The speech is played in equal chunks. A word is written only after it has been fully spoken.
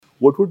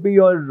what would be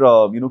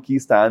your key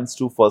stance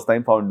to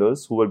first-time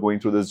founders who are going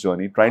through this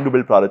journey, trying to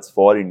build products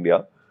for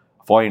India,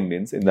 for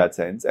Indians in that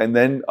sense, and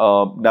then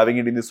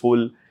navigating this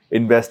whole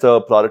investor,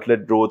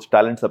 product-led growth,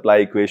 talent supply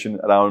equation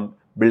around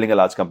building a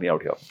large company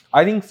out here?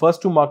 I think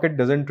first to market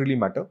doesn't really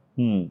matter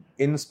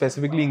in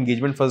specifically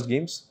engagement first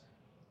games.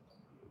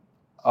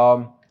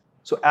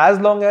 So as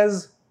long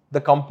as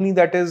the company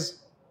that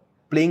is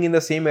playing in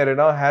the same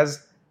arena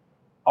has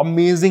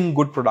amazing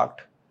good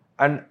product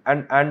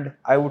and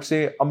I would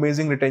say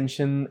amazing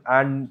retention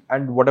and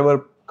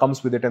whatever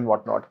comes with it and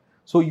whatnot.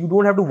 So you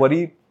don't have to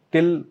worry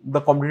till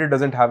the competitor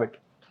doesn't have it.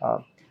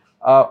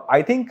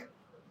 I think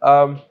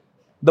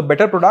the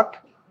better product,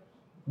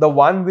 the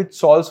one which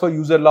solves for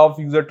user love,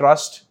 user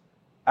trust,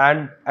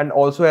 and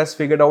also has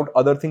figured out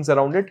other things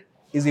around it,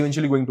 is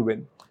eventually going to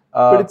win.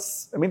 But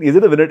is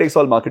it a winner takes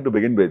all market to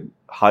begin with?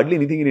 Hardly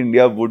anything in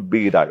India would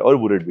be that, or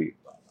would it be?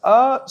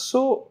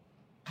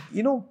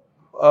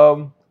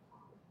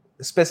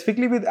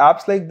 Specifically with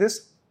apps like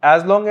this,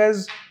 as long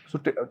as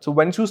so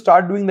once you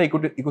start doing the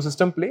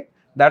ecosystem play,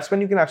 that's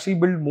when you can actually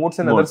build moats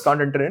and others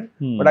can't enter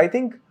in. But I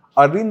think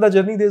early in the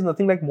journey, there's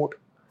nothing like moat.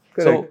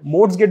 Correct. So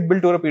moats get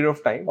built over a period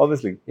of time.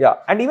 Obviously. Yeah.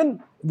 And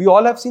even we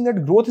all have seen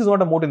that growth is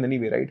not a moat in any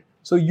way, right?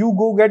 So you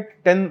go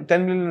get 10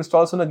 million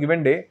installs on a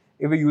given day.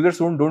 If a users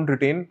don't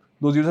retain,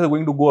 those users are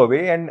going to go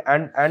away, and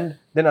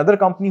then other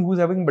company who's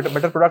having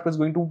better product is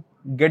going to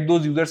get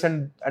those users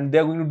and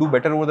they're going to do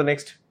better over the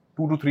next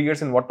 2 to 3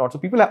 years and whatnot. So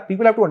people have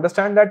to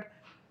understand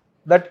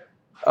that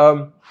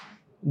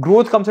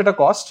growth comes at a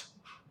cost,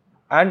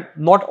 and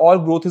not all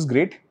growth is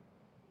great.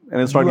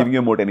 And it's not giving you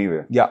a moat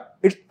anyway. Yeah.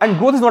 And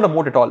growth is not a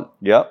moat at all.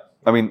 Yeah.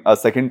 A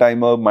second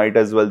timer might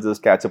as well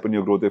just catch up on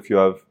your growth if you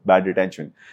have bad retention.